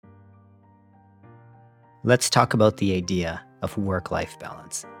Let's talk about the idea of work-life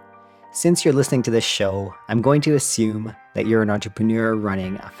balance. Since you're listening to this show, I'm going to assume that you're an entrepreneur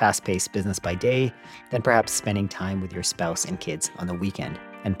running a fast-paced business by day, then perhaps spending time with your spouse and kids on the weekend,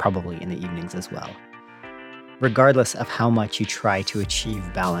 and probably in the evenings as well. Regardless of how much you try to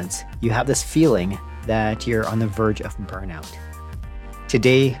achieve balance, you have this feeling that you're on the verge of burnout.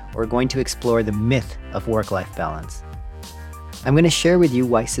 Today, we're going to explore the myth of work-life balance. I'm going to share with you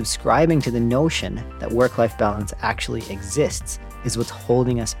why subscribing to the notion that work-life balance actually exists is what's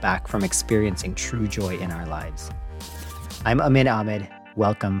holding us back from experiencing true joy in our lives. I'm Amit Ahmed.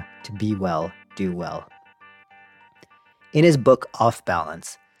 Welcome to Be Well, Do Well. In his book, Off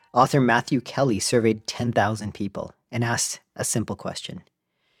Balance, author Matthew Kelly surveyed 10,000 people and asked a simple question.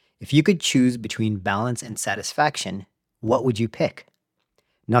 If you could choose between balance and satisfaction, what would you pick?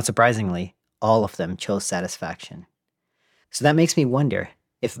 Not surprisingly, all of them chose satisfaction. So that makes me wonder,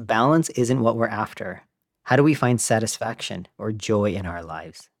 if balance isn't what we're after, how do we find satisfaction or joy in our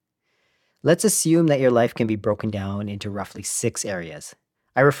lives? Let's assume that your life can be broken down into roughly 6 areas.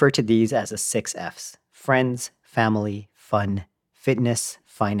 I refer to these as the 6 F's: friends, family, fun, fitness,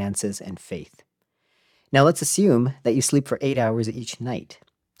 finances, and faith. Now let's assume that you sleep for 8 hours each night.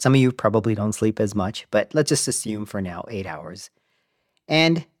 Some of you probably don't sleep as much, but let's just assume for now 8 hours.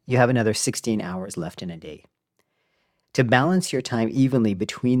 And you have another 16 hours left in a day. To balance your time evenly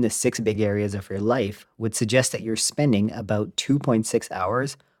between the 6 big areas of your life would suggest that you're spending about 2.6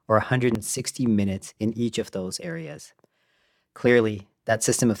 hours or 160 minutes in each of those areas. Clearly, that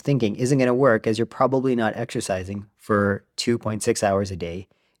system of thinking isn't going to work, as you're probably not exercising for 2.6 hours a day,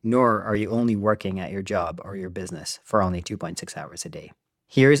 nor are you only working at your job or your business for only 2.6 hours a day.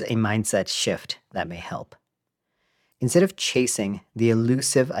 Here's a mindset shift that may help. Instead of chasing the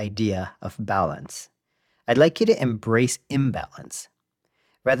elusive idea of balance, I'd like you to embrace imbalance.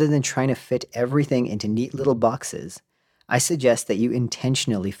 Rather than trying to fit everything into neat little boxes, I suggest that you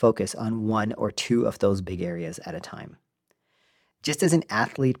intentionally focus on 1 or 2 of those big areas at a time. Just as an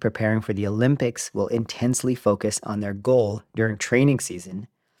athlete preparing for the Olympics will intensely focus on their goal during training season,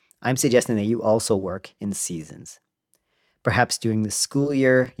 I'm suggesting that you also work in seasons. Perhaps during the school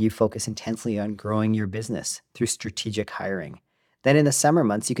year, you focus intensely on growing your business through strategic hiring. Then in the summer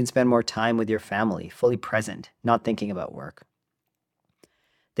months, you can spend more time with your family, fully present, not thinking about work.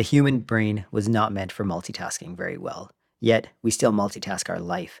 The human brain was not meant for multitasking very well, yet we still multitask our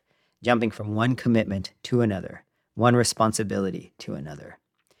life, jumping from one commitment to another, one responsibility to another.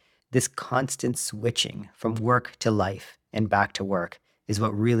 This constant switching from work to life and back to work is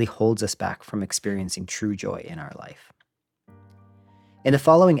what really holds us back from experiencing true joy in our life. In the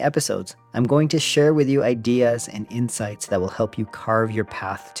following episodes, I'm going to share with you ideas and insights that will help you carve your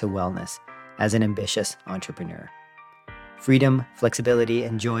path to wellness as an ambitious entrepreneur. Freedom, flexibility,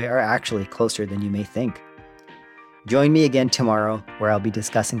 and joy are actually closer than you may think. Join me again tomorrow, where I'll be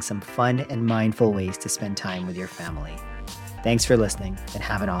discussing some fun and mindful ways to spend time with your family. Thanks for listening, and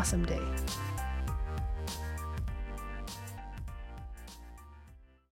have an awesome day.